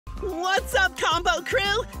What's up, combo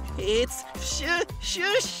crew? It's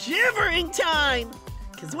shivering time!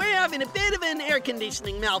 Cause we're having a bit of an air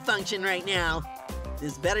conditioning malfunction right now.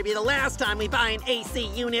 This better be the last time we buy an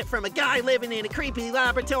AC unit from a guy living in a creepy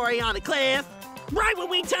laboratory on a cliff. Right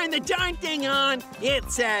when we turn the darn thing on,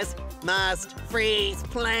 it says, must freeze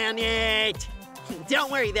planet.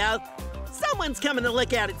 Don't worry though, someone's coming to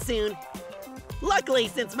look at it soon. Luckily,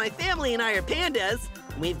 since my family and I are pandas,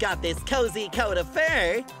 we've got this cozy coat of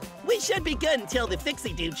fur, we should be good until the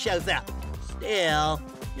fixie dude shows up. Still,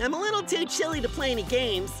 I'm a little too chilly to play any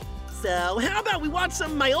games, so how about we watch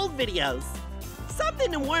some of my old videos?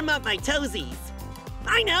 Something to warm up my toesies.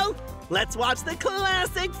 I know! Let's watch the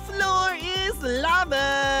classic Floor is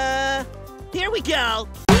Lava! Here we go!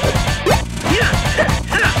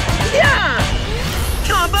 Yeah!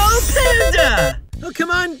 Combo Panda! Oh,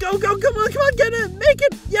 come on, go, come on, get it, make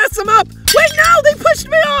it! Yes, I'm up! Wait, no, they pushed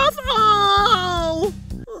me off! Oh!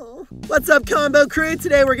 What's up, combo crew?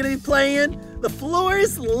 Today we're gonna be playing the Floor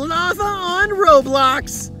is Lava on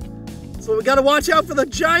Roblox. So we gotta watch out for the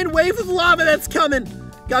giant wave of lava that's coming.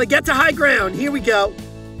 Gotta get to high ground. Here we go.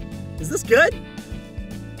 Is this good?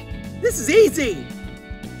 This is easy.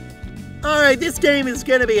 All right, this game is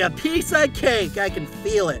gonna be a piece of cake. I can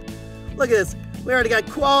feel it. Look at this. We already got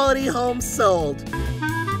quality homes sold.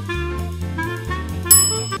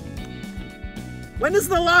 When does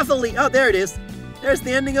the lava leak? Oh, there it is. There's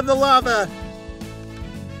the ending of the lava.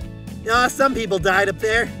 Ah, some people died up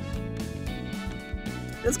there.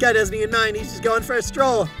 This guy doesn't even mind. He's just going for a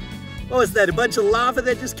stroll. What was that? A bunch of lava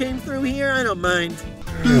that just came through here? I don't mind.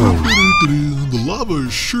 The lava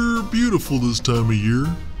is sure beautiful this time of year.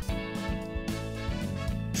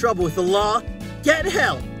 Trouble with the law? Get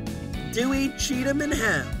help. Dewey, Cheatham, and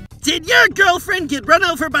Ham. Did your girlfriend get run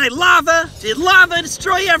over by lava? Did lava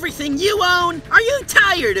destroy everything you own? Are you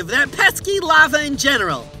tired of that pesky lava in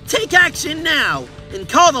general? Take action now and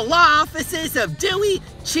call the law offices of Dewey,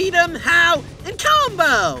 Cheatham, Howe, and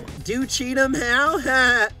Combo. Do Cheatham,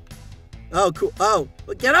 Howe? Oh, cool. Oh,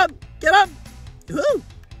 get up, get up. Woo.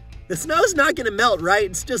 The snow's not gonna melt, right?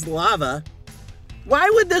 It's just lava. Why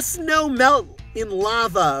would the snow melt in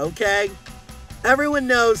lava, okay? Everyone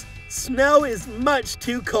knows snow is much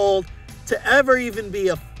too cold to ever even be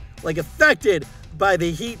affected by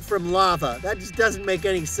the heat from lava. That just doesn't make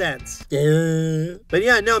any sense. But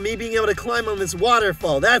yeah, no, me being able to climb on this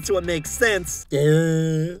waterfall, that's what makes sense.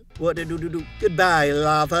 Goodbye,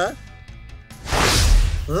 lava.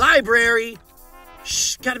 Library.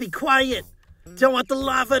 Shh, gotta be quiet. Don't want the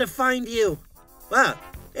lava to find you. Wow,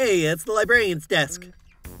 hey, it's the librarian's desk.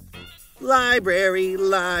 Library.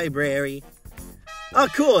 Oh,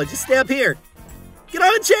 cool, just stay up here. Get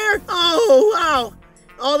on a chair. Oh, wow.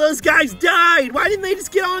 All those guys died. Why didn't they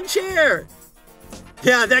just get on a chair?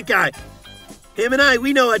 Yeah, that guy. Him and I,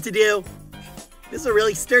 we know what to do. This is a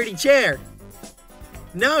really sturdy chair.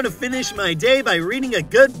 Now to finish my day by reading a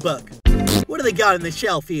good book. What do they got on the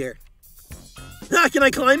shelf here? Ah, can I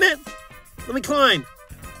climb it? Let me climb.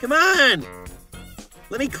 Come on.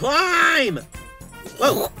 Let me climb.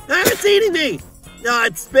 Whoa, ah, it's eating me. No,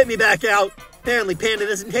 it spit me back out. Apparently Panda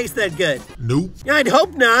doesn't taste that good. Nope. I'd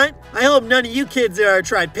hope not. I hope none of you kids ever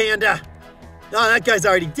tried Panda. Oh, that guy's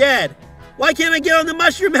already dead. Why can't I get on the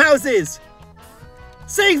mushroom houses?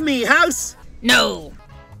 Save me, house. No.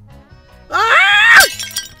 Ah!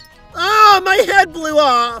 Oh, my head blew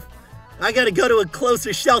off. I gotta go to a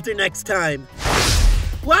closer shelter next time.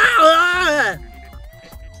 Wow! Ah!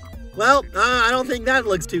 Well, I don't think that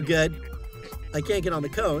looks too good. I can't get on the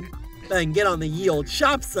cone, but I can get on the ye old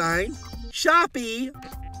shop sign. Shoppy!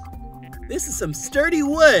 This is some sturdy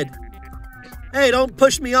wood. Hey, don't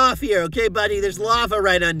push me off here, okay, buddy? There's lava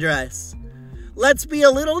right under us. Let's be a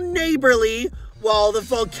little neighborly while the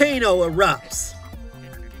volcano erupts.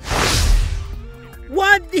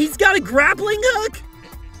 What? He's got a grappling hook?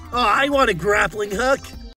 Oh, I want a grappling hook.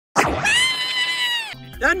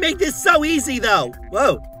 That'd make this so easy, though.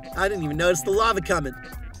 Whoa, I didn't even notice the lava coming.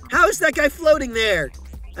 How is that guy floating there?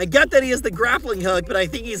 I get that he has the grappling hook, but I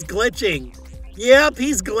think he's glitching. Yep,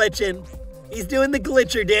 he's glitching. He's doing the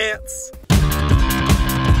glitcher dance.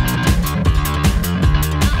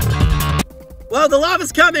 Whoa, the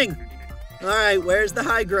lava's coming. All right, where's the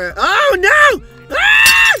high ground? Oh, no!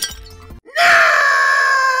 Ah!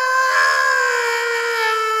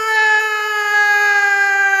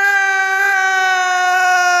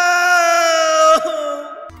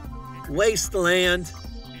 No! Wasteland.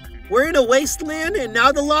 We're in a wasteland and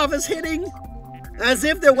now the lava's hitting? As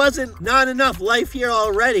if there wasn't not enough life here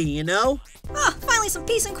already, you know? Oh, finally some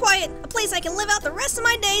peace and quiet. A place I can live out the rest of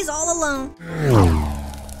my days all alone.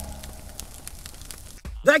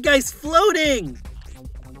 That guy's floating!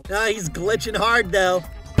 He's glitching hard, though.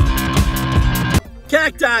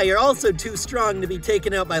 Cacti are also too strong to be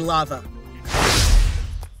taken out by lava.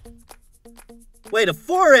 Wait, a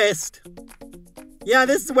forest? Yeah,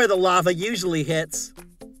 this is where the lava usually hits.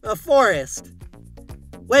 A forest.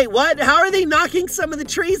 Wait, what? How are they knocking some of the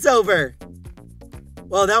trees over?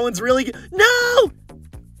 Well, that one's really good. No!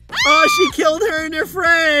 Oh, she killed her and her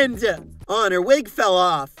friend! Oh, and her wig fell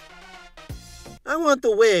off. I want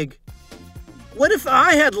the wig. What if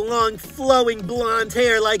I had long, flowing blonde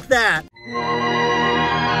hair like that?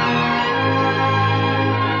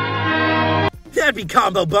 That'd be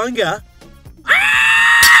combo bunga.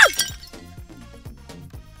 Ah!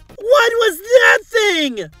 What was that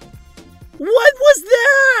thing? What was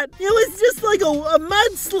that? It was just like a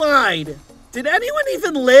mudslide. Did anyone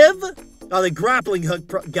even live? Oh, the grappling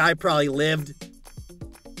hook guy probably lived.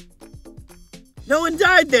 No one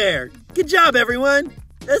died there. Good job, everyone.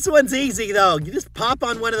 This one's easy, though. You just pop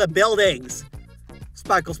on one of the buildings.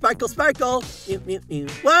 Sparkle, sparkle, sparkle.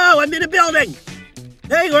 Whoa, I'm in a building.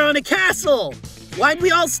 Hey, we're on a castle. Why'd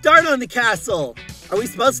we all start on the castle? Are we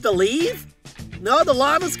supposed to leave? No, the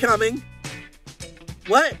lava's coming.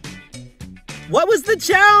 What? What was the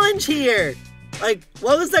challenge here? Like,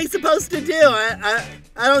 what was I supposed to do? I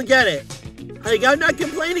don't get it. Like, I'm not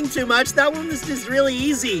complaining too much. That one was just really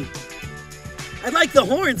easy. I like the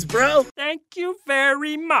horns, bro. Thank you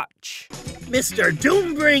very much. Mr.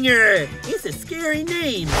 Doombringer. He's a scary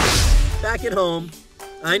name. Back at home.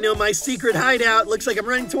 I know my secret hideout. Looks like I'm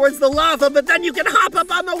running towards the lava, but then you can hop up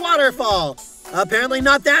on the waterfall. Apparently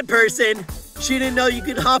not that person. She didn't know you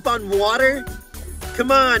could hop on water? Come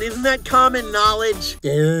on, isn't that common knowledge?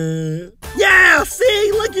 Yeah,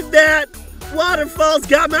 see? Look at that. Waterfall's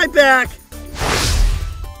got my back.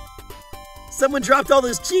 Someone dropped all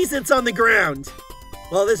those Cheez-Its on the ground.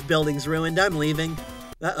 Well, this building's ruined. I'm leaving.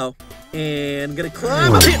 Uh-oh. And I'm gonna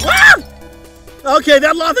climb up here. Ah! Okay,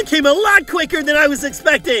 that lava came a lot quicker than I was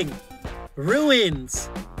expecting. Ruins.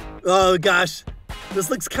 Oh, gosh.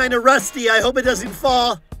 This looks kind of rusty. I hope it doesn't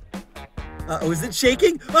fall. Uh-oh, is it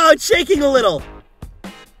shaking? Oh, it's shaking a little.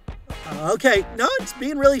 Okay. No, it's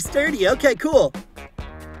being really sturdy. Okay, cool.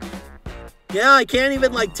 Yeah, I can't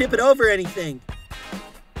even, like, tip it over anything.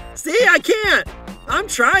 See, I can't. I'm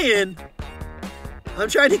trying. I'm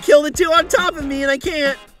trying to kill the two on top of me and I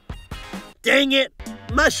can't. Dang it.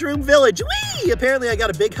 Mushroom Village. Whee! Apparently I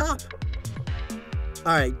got a big hop.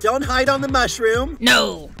 All right, don't hide on the mushroom.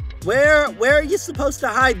 No. Where are you supposed to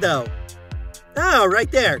hide though? Oh,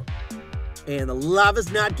 right there. And the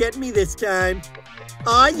lava's not getting me this time.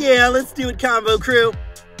 Aw, yeah, let's do it, combo crew.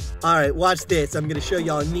 All right, watch this. I'm gonna show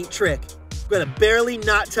y'all a neat trick. I'm gonna barely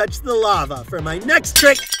not touch the lava for my next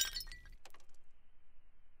trick.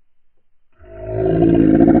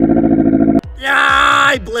 Ah,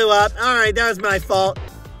 I blew up. All right, that was my fault.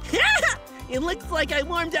 It looks like I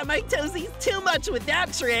warmed up my toesies too much with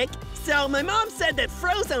that trick. So my mom said that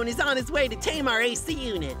Frozone is on his way to tame our AC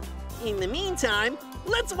unit. In the meantime,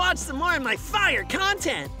 let's watch some more of my fire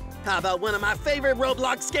content. How about one of my favorite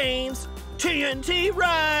Roblox games, TNT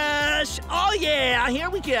Rush? Oh yeah, here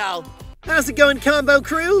we go. How's it going, combo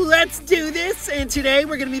crew? Let's do this. And today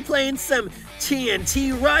we're gonna be playing some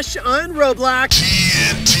TNT Rush on Roblox.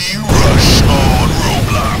 TNT Rush on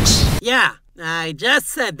Roblox. Yeah, I just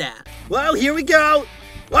said that. Well, here we go.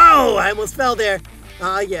 Whoa, I almost fell there.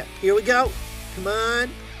 Yeah, here we go. Come on.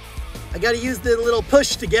 I gotta use the little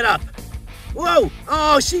push to get up. Whoa,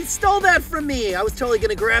 oh, she stole that from me. I was totally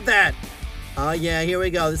gonna grab that. Oh yeah, here we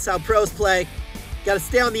go. This is how pros play. Gotta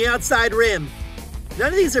stay on the outside rim. None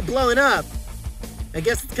of these are blowing up. I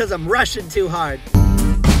guess it's because I'm rushing too hard.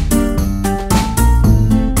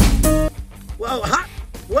 Whoa, ha!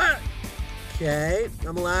 What? Okay,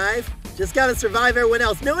 I'm alive. Just gotta survive everyone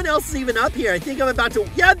else. No one else is even up here. I think I'm about to...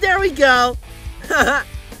 Yeah, there we go!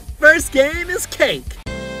 First game is cake.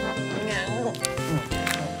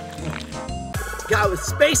 Got a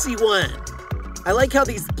spacey one. I like how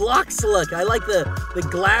these blocks look. I like the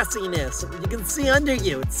glassiness. You can see under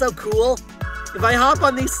you. It's so cool. If I hop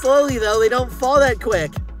on these slowly, though, they don't fall that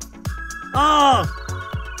quick. Oh!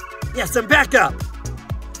 Yes, I'm back up.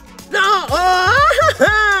 No!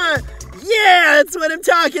 Oh! Yeah, that's what I'm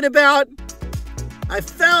talking about. I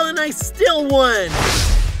fell and I still won.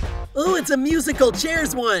 Ooh, it's a musical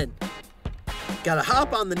chairs one. Gotta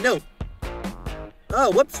hop on the note.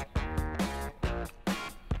 Oh, whoops.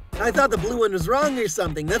 I thought the blue one was wrong or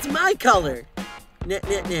something. That's my color.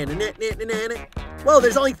 Whoa,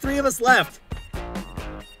 there's only 3 of us left.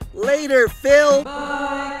 Later, Phil.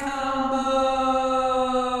 Bye, combo.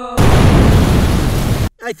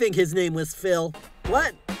 I think his name was Phil.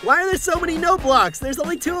 What? Why are there so many note blocks? There's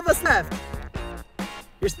only 2 of us left.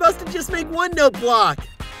 You're supposed to just make one note block.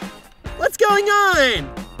 What's going on?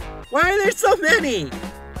 Why are there so many?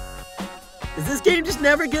 Is this game just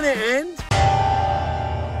never gonna end?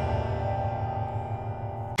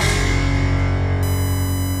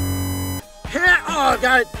 Oh,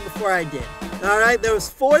 got it before I did. All right, there was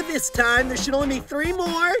 4 this time. There should only be 3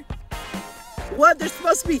 more. What? There's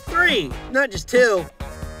supposed to be 3, not just 2.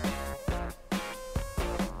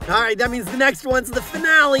 All right, that means the next one's the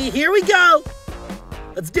finale. Here we go.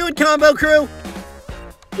 Let's do it, Combo Crew.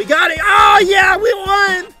 We got it. Oh, yeah, we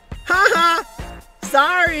won. Haha.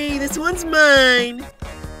 Sorry, this one's mine.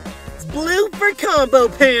 It's blue for Combo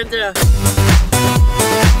Panda.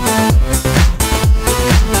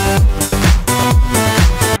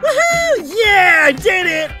 Woohoo! Yeah, I did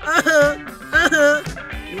it.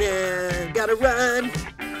 Nah, gotta run.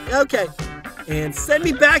 Okay, and send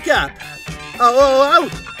me back up. Oh.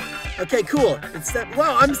 Okay, cool.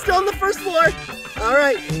 Whoa, I'm still on the first floor. All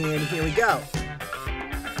right, and here we go.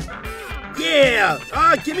 Yeah!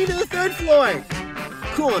 Oh, get me to the 3rd floor.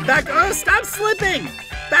 Cool, I'm back. Oh, stop slipping.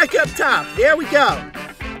 Back up top. There we go.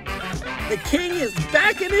 The king is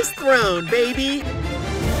back in his throne, baby.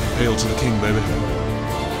 Hail to the king, baby.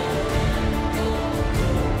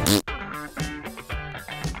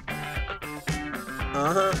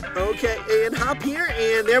 Okay, and hop here,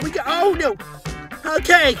 and there we go. Oh, no.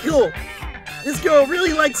 Okay, cool. This girl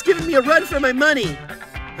really likes giving me a run for my money.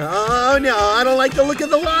 Oh, no, I don't like the look of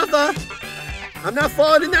the lava. I'm not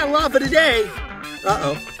falling in that lava today.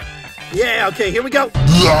 Uh-oh. Yeah, okay, here we go.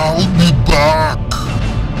 I'll be back.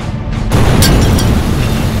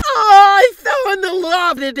 Oh, I fell in the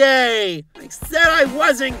lava today. I said I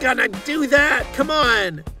wasn't gonna do that. Come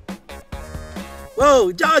on.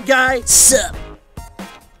 Whoa, dog guy. Sup?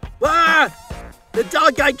 Ah! The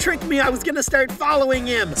dog guy tricked me. I was gonna start following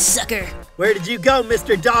him. Sucker. Where did you go,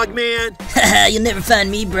 Mr. Dog Man? Haha, you'll never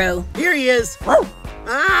find me, bro. Here he is.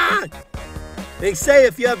 Ah! They say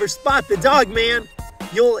if you ever spot the dog man,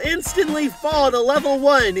 you'll instantly fall to level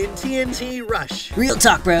 1 in TNT Rush. Real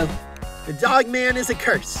talk, bro. The dog man is a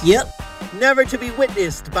curse. Yep. Never to be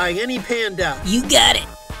witnessed by any panda. You got it.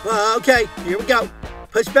 Well, okay, here we go.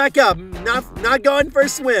 Push back up. Not going for a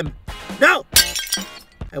swim. No!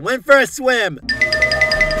 I went for a swim.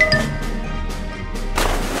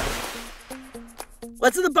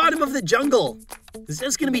 What's at the bottom of the jungle? Is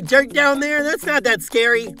this gonna be dirt down there? That's not that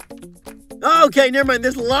scary. Okay, never mind.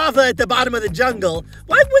 There's lava at the bottom of the jungle.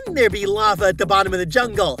 Why wouldn't there be lava at the bottom of the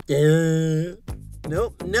jungle?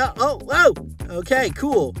 Nope, no. Oh, whoa. Okay,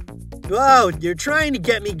 cool. Whoa, you're trying to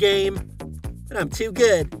get me, game. But I'm too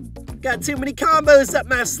good. Got too many combos up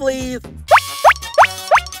my sleeve.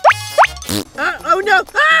 Oh no!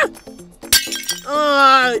 Ah!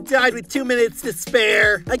 Oh, I died with 2 minutes to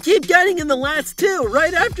spare. I keep getting in the last 2.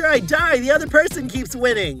 Right after I die, the other person keeps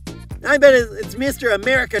winning. I bet it's Mr.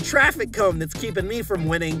 America Traffic Cone that's keeping me from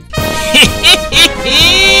winning.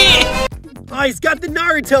 Oh, he's got the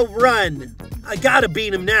Naruto run. I gotta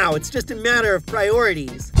beat him now. It's just a matter of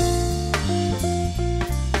priorities.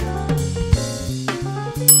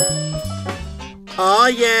 Oh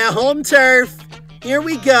yeah, home turf. Here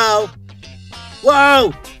we go.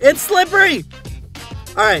 Whoa, it's slippery.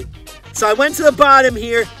 All right, so I went to the bottom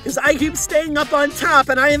here because I keep staying up on top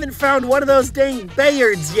and I haven't found one of those dang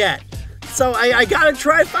Bayards yet. So I gotta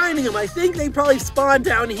try finding them. I think they probably spawn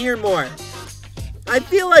down here more. I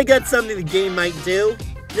feel like that's something the game might do.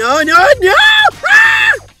 No!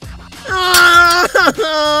 Ah!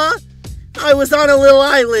 Ah! I was on a little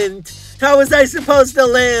island. How was I supposed to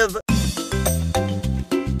live?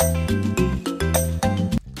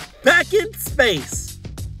 Back in space.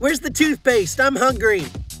 Where's the toothpaste? I'm hungry.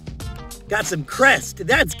 Got some Crest.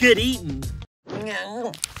 That's good eating.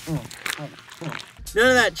 None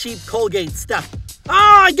of that cheap Colgate stuff.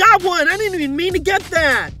 Oh, I got one. I didn't even mean to get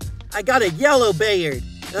that. I got a yellow Bayard.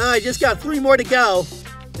 Oh, I just got 3 more to go.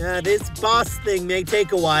 This boss thing may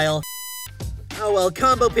take a while. Oh well,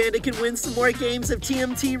 Combo Panda can win some more games of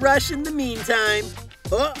TMT Rush in the meantime.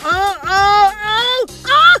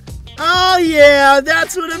 Oh yeah,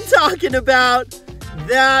 that's what I'm talking about.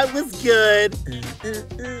 That was good.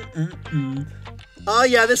 Oh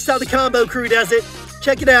yeah, this is how the Combo Crew does it.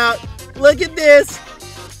 Check it out. Look at this.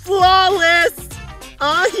 Flawless.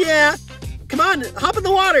 Oh yeah. Come on, hop in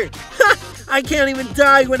the water. I can't even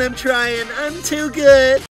die when I'm trying. I'm too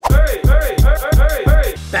good. Hey!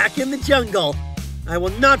 Back in the jungle. I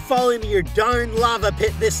will not fall into your darn lava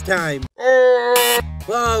pit this time.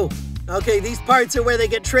 Whoa. Okay, these parts are where they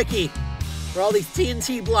get tricky. Where all these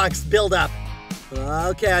TNT blocks build up.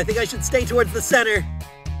 Okay, I think I should stay towards the center.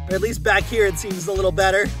 Or at least back here it seems a little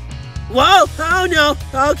better. Whoa! Oh no!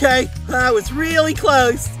 Okay, that was really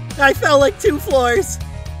close. I fell like 2 floors.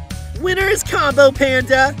 Winner is Combo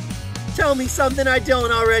Panda. Tell me something I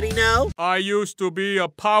don't already know. I used to be a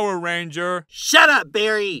Power Ranger. Shut up,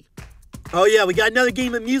 Barry! Oh yeah, we got another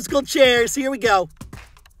game of musical chairs. Here we go.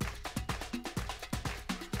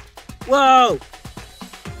 Whoa!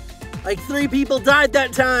 Like 3 people died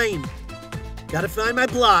that time. Gotta find my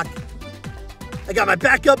block. I got my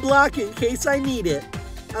backup block in case I need it.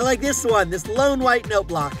 I like this one, this lone white note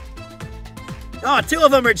block. Oh, 2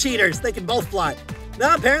 of them are cheaters. They can both fly.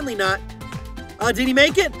 No, apparently not. Oh, did he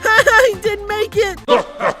make it? He didn't make it!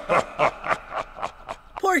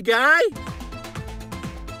 Poor guy.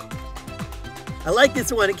 I like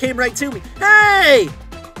this one. It came right to me. Hey!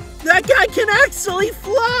 That guy can actually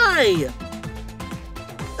fly!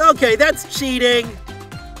 Okay, that's cheating.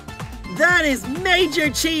 That is major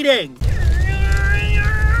cheating.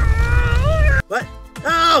 What?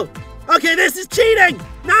 Oh! Okay, this is cheating!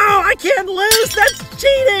 No, I can't lose! That's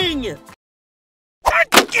cheating!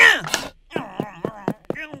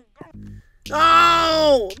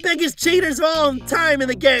 Oh! Biggest cheaters of all time in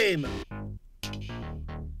the game!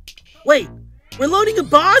 Wait, we're loading a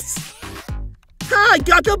boss? I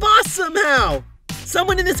got the boss somehow!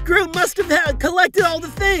 Someone in this group must have collected all the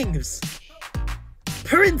things!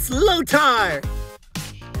 Prince Lothar! I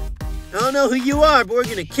don't know who you are, but we're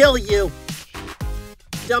gonna kill you.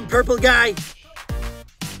 Dumb purple guy.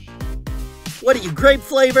 What are you, grape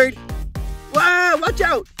flavored? Wow, watch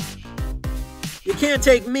out! You can't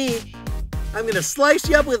take me. I'm gonna slice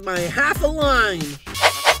you up with my half a line.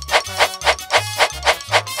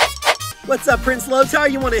 What's up, Prince Lothar?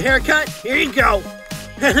 You want a haircut? Here you go.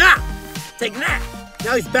 Ha-ha! Take that.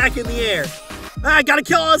 Now he's back in the air. I gotta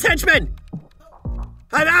kill all his henchmen.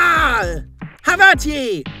 Ha-da! How about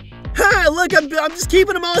ye? Ha! Look, I'm just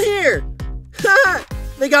keeping them all here. Ha!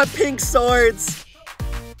 They got pink swords.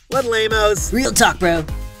 What lamos. Real talk, bro.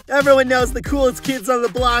 Everyone knows the coolest kids on the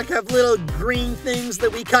block have little green things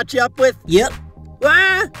that we cut you up with. Yep.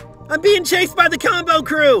 Ah! I'm being chased by the combo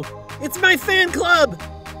crew. It's my fan club.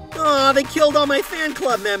 Aw, they killed all my fan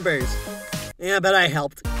club members. Yeah, but I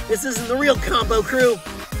helped. This isn't the real combo crew.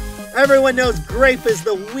 Everyone knows grape is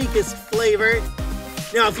the weakest flavor.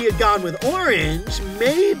 Now, if you had gone with orange,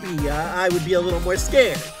 maybe I would be a little more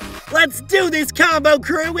scared. Let's do this, combo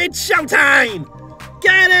crew! It's showtime!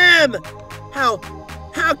 Get him! How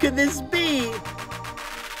could this be?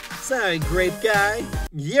 Sorry, grape guy.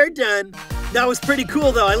 You're done. That was pretty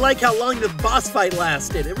cool, though. I like how long the boss fight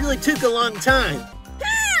lasted. It really took a long time.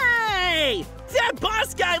 Hey! That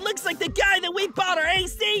boss guy looks like the guy that we bought our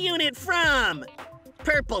AC unit from!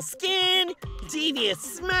 Purple skin, devious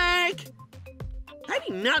smirk. I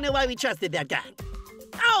do not know why we trusted that guy.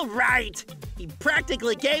 All right, he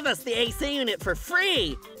practically gave us the AC unit for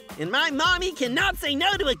free, and my mommy cannot say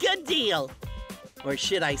no to a good deal. Or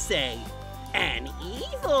should I say, an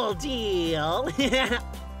evil deal.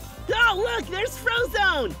 Oh, look, there's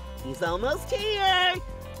Frozone. He's almost here.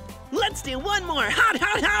 Let's do one more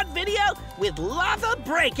hot video with Lava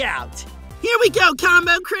Breakout. Here we go,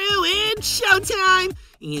 combo crew, it's showtime.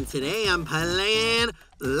 And today I'm playing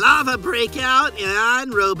Lava Breakout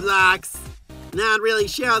on Roblox. Not really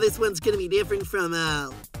sure how this one's gonna be different from,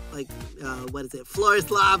 what is it, Floor's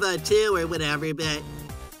Lava 2 or whatever, but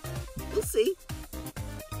we'll see.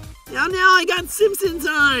 Oh no, I got Simpsons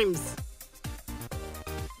arms.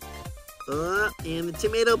 Oh, and the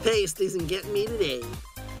tomato paste isn't getting me today.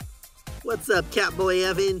 What's up, Catboy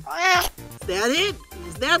Evan? Is that it?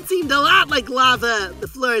 That seemed a lot like lava, the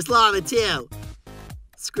Floor's Lava 2.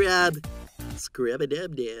 Scrub.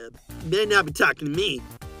 Scrub-a-dub-dub. Better not be talking to me.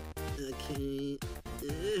 Okay.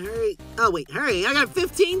 Hurry. Oh, wait, hurry. I got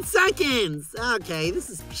 15 seconds. Okay, this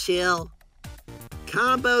is chill.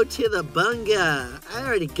 Combo to the bunga. I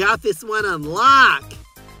already got this one on lock.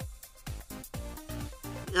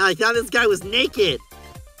 I thought this guy was naked.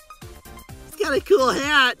 He's got a cool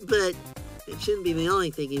hat, but it shouldn't be the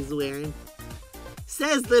only thing he's wearing.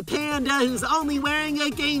 Says the panda who's only wearing a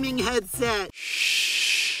gaming headset.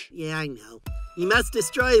 Shh. Yeah, I know. You must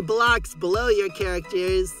destroy blocks below your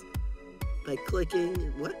characters by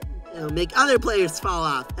clicking, what? Oh, make other players fall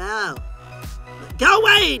off. Oh. Go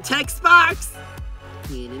away, text box!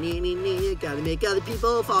 Gotta make other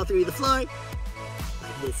people fall through the floor.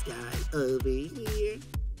 Like this guy over here.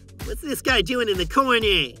 What's this guy doing in the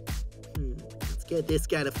corner? Let's get this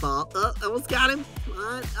guy to fall. Oh, almost got him. Come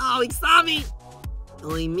on. Oh, he saw me.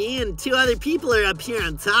 Only me and 2 other people are up here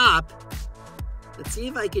on top. Let's see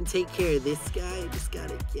if I can take care of this guy. Just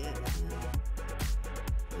gotta get him.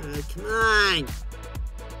 Come on.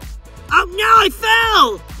 Oh no, I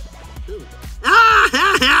fell! Ooh,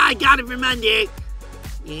 Ah, I got him from under. Yeah,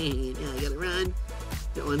 now I gotta run.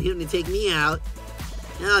 Don't want him to take me out.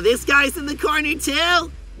 Oh, this guy's in the corner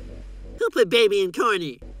too? Who put baby in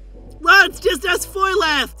corner? Well, it's just us 4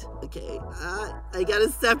 left. Okay, I gotta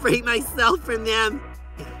separate myself from them.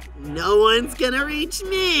 No one's gonna reach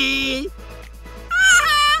me.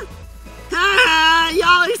 Ah,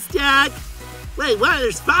 y'all are stuck. Wait, what?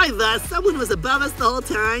 There's 5 of us. Someone was above us the whole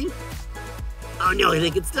time. Oh no, they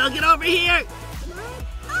can still get over here.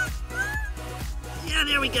 Yeah,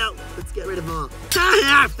 there we go. Let's get rid of them all.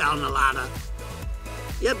 I fell in the lava.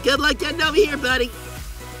 Yep, good luck getting over here, buddy.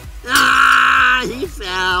 Ah, he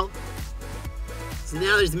fell. So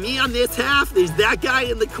now there's me on this half. There's that guy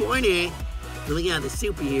in the corner. And we got the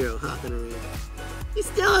superhero hopping around. We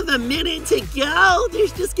still have a minute to go.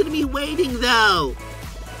 There's just gonna be waiting though.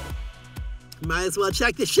 Might as well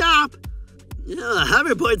check the shop. You know, the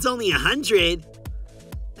hoverboard's only 100.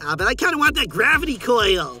 But I kind of want that gravity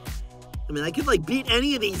coil. I mean, I could like beat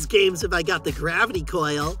any of these games if I got the gravity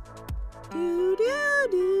coil.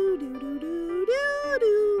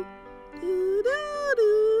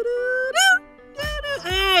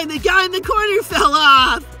 Hey, the guy in the corner fell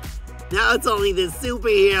off. Now it's only the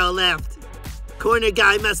superhero left. Corner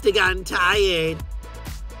guy must have gotten tired.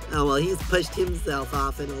 Oh, well, he's pushed himself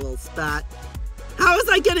off in a little spot. How was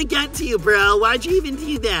I gonna get to you, bro? Why'd you even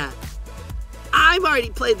do that? I've already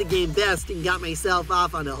played the game best and got myself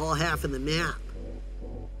off on a whole half of the map.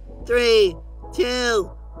 3,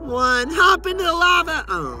 2, 1, hop into the lava.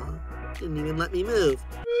 Oh, didn't even let me move.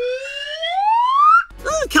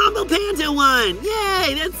 Oh, Combo Panda won.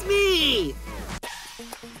 Yay, that's me.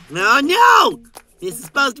 Oh no, this is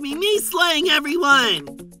supposed to be me slaying everyone.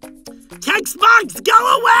 Text box, go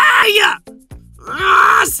away!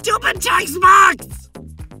 Ah, stupid text box!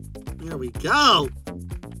 There we go.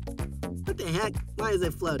 What the heck? Why is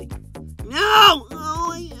it floating? No!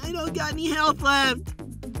 Oh, I don't got any health left.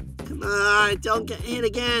 Come on, don't get hit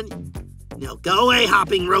again. No, go away,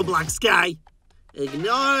 hopping Roblox guy.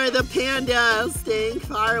 Ignore the panda, staying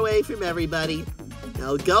far away from everybody.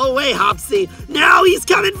 No, go away, Hopsy. No, he's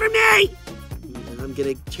coming for me! I'm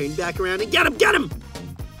gonna turn back around and get him, get him!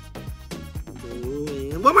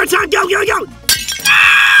 Ooh, and one more time, go, go, go!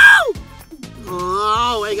 No!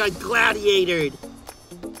 Oh, I got gladiatored.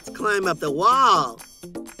 Let's climb up the wall.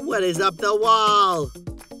 What is up the wall?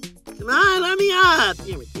 Come on, let me up.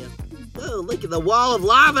 Here we go. Oh, look at the wall of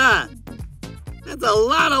lava. That's a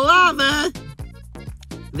lot of lava.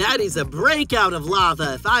 That is a breakout of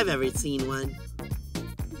lava if I've ever seen one.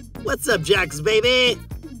 What's up, Jax, baby?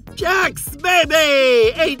 Jax,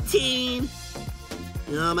 baby! 18.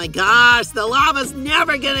 Oh my gosh, the lava's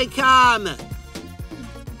never gonna come.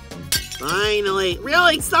 Finally.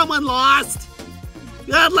 Really? Someone lost?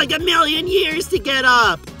 You had like 1,000,000 years to get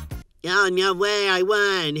up. Oh, no way, I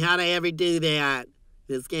won. How'd I ever do that?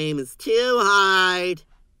 This game is too hard.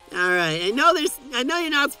 Alright, I know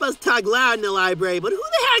you're not supposed to talk loud in the library, but who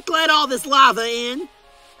the heck let all this lava in?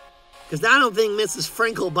 Because I don't think Mrs.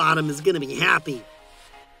 Frinklebottom is gonna be happy.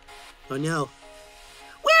 Oh no.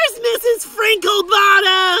 Where's Mrs.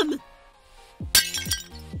 Frinklebottom?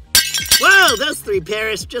 Whoa, those 3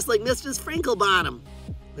 perished just like Mrs. Frinklebottom.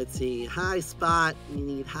 Let's see, high spot, you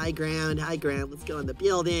need high ground, let's go in the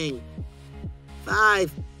building.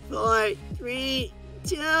 5, 4, 3,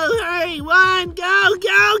 2, hurry, 1, go,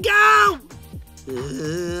 go, go!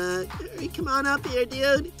 Hurry, come on up here,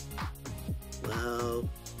 dude. Whoa.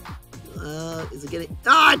 Whoa, is it getting...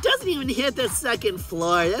 Oh, it doesn't even hit the 2nd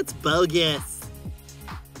floor, that's bogus.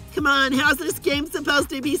 Come on, how's this game supposed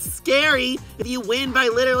to be scary if you win by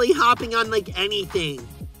literally hopping on like anything?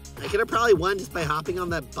 I could have probably won just by hopping on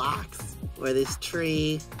that box or this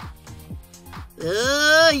tree.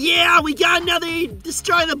 Yeah, we got another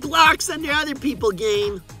destroy the blocks under other people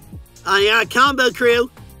game. Oh yeah, combo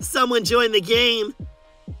crew. Someone joined the game.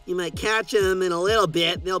 You might catch them in a little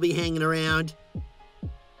bit. They'll be hanging around.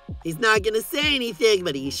 He's not gonna say anything,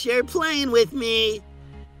 but he's sure playing with me.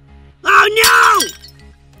 Oh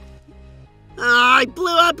no! Oh, I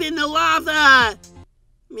blew up in the lava.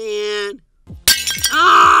 Man.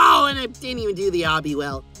 Oh, and I didn't even do the obby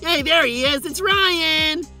well. Hey, there he is. It's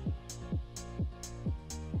Ryan.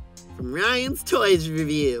 From Ryan's Toys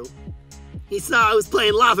Review. He saw I was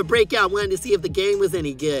playing Lava Breakout, wanted to see if the game was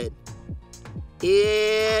any good.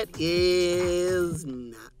 It is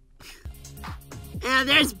not. And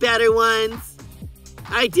there's better ones.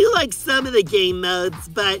 I do like some of the game modes,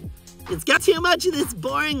 but it's got too much of this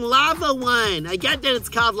boring lava one. I get that it's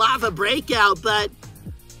called Lava Breakout, but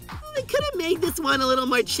they could have made this one a little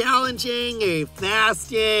more challenging or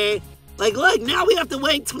faster. Like, look, now we have to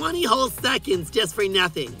wait 20 whole seconds just for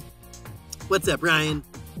nothing. What's up, Ryan?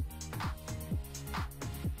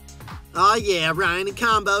 Oh yeah, Ryan and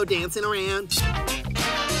Combo dancing around.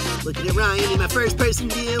 Looking at Ryan in my first-person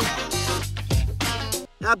view.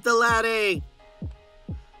 Up the ladder.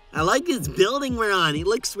 I like this building we're on. It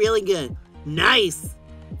looks really good. Nice.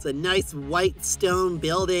 It's a nice white stone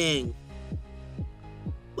building.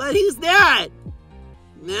 What is that?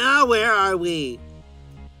 Now where are we?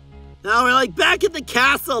 Now we're like back at the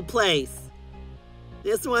castle place.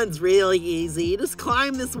 This one's really easy. You just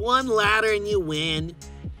climb this one ladder and you win.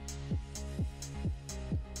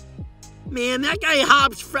 Man, that guy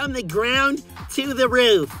hopped from the ground to the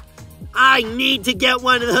roof. I need to get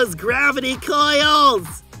one of those gravity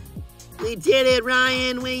coils. We did it,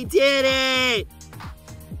 Ryan. We did it.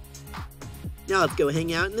 Now let's go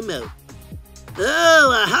hang out in the moat.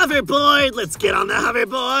 Oh, a hoverboard. Let's get on the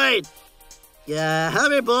hoverboard. Yeah,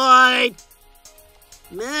 hoverboard.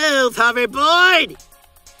 Move, hoverboard.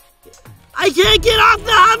 I can't get off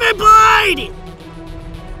the hoverboard.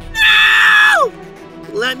 No!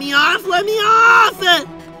 Let me off, let me off!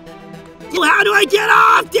 How do I get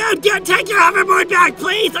off? Dude, take your hoverboard back,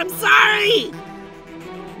 please! I'm sorry!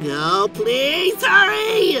 No, please,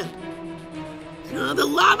 hurry! Oh, the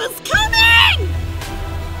lava's coming!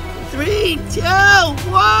 3, 2, 1,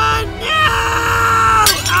 no!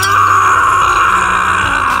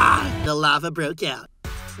 Ah! The lava broke out.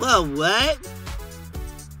 Whoa, what?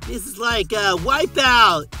 This is like a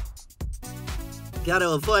wipeout. Gotta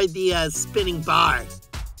avoid the spinning bar.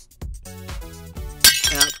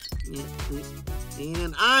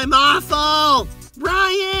 And I'm awful!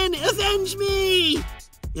 Ryan, avenge me!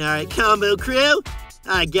 Alright, Combo Crew,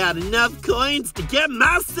 I got enough coins to get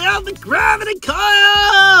myself a gravity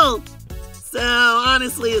coil! So,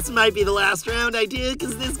 honestly, this might be the last round I do,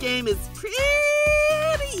 because this game is pretty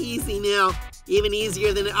easy now. Even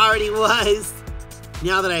easier than it already was.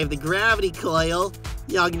 Now that I have the gravity coil,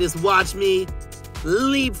 y'all can just watch me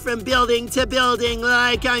leap from building to building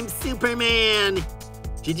like I'm Superman.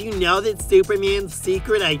 Did you know that Superman's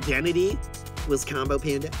secret identity was Combo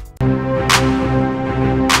Panda?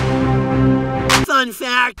 Fun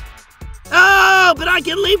fact. Oh, but I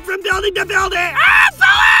can leap from building to building. Ah,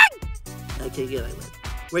 falling! Okay, good, I win.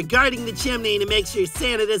 We're guarding the chimney to make sure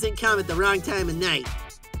Santa doesn't come at the wrong time of night.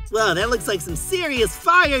 Whoa, that looks like some serious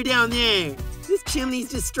fire down there. This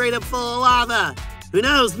chimney's just straight up full of lava. Who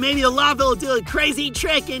knows, maybe the lava will do a crazy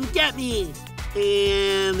trick and get me.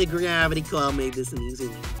 And the gravity coil made this an easy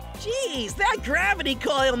one. Jeez, that gravity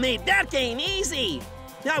coil made that game easy.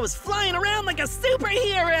 I was flying around like a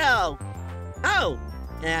superhero. Oh,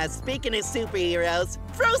 speaking of superheroes,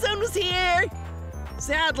 Frozone was here.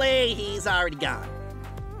 Sadly, he's already gone.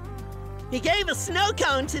 He gave a snow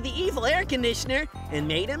cone to the evil air conditioner and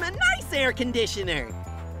made him a nice air conditioner.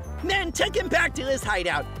 Then took him back to his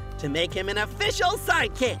hideout to make him an official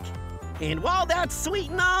sidekick. And while that's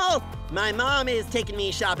sweet and all, my mom is taking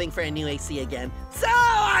me shopping for a new AC again. So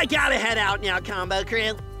I gotta head out now, Combo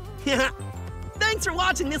Crew. Thanks for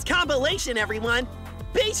watching this compilation, everyone.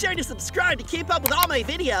 Be sure to subscribe to keep up with all my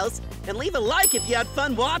videos, and leave a like if you had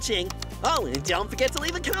fun watching. Oh, and don't forget to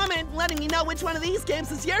leave a comment letting me know which one of these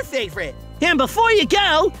games is your favorite. And before you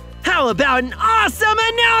go, how about an awesome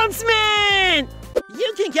announcement?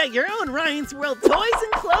 You can get your own Ryan's World toys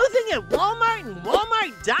and clothing at Walmart and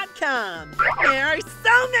Walmart.com. There are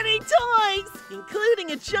so many toys,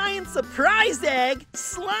 including a giant surprise egg,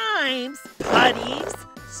 slimes, putties,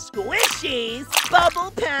 squishies,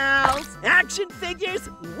 bubble pals, action figures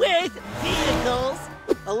with vehicles,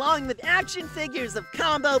 along with action figures of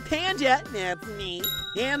Combo Panda, that's me,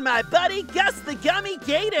 and my buddy Gus the Gummy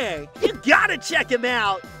Gator. You gotta check him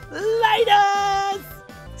out. Laters!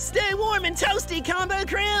 Stay warm and toasty, Combo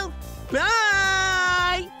Crew.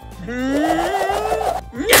 Bye!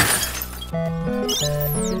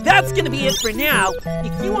 That's gonna be it for now.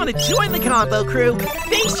 If you want to join the Combo Crew,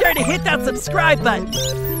 be sure to hit that subscribe button.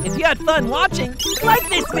 If you had fun watching, like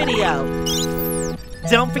this video.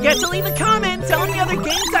 Don't forget to leave a comment telling me other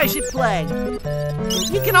games I should play.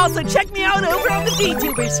 You can also check me out over on the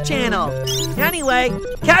VTubers channel. Anyway,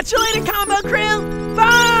 catch you later, Combo Crew.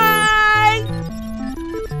 Bye!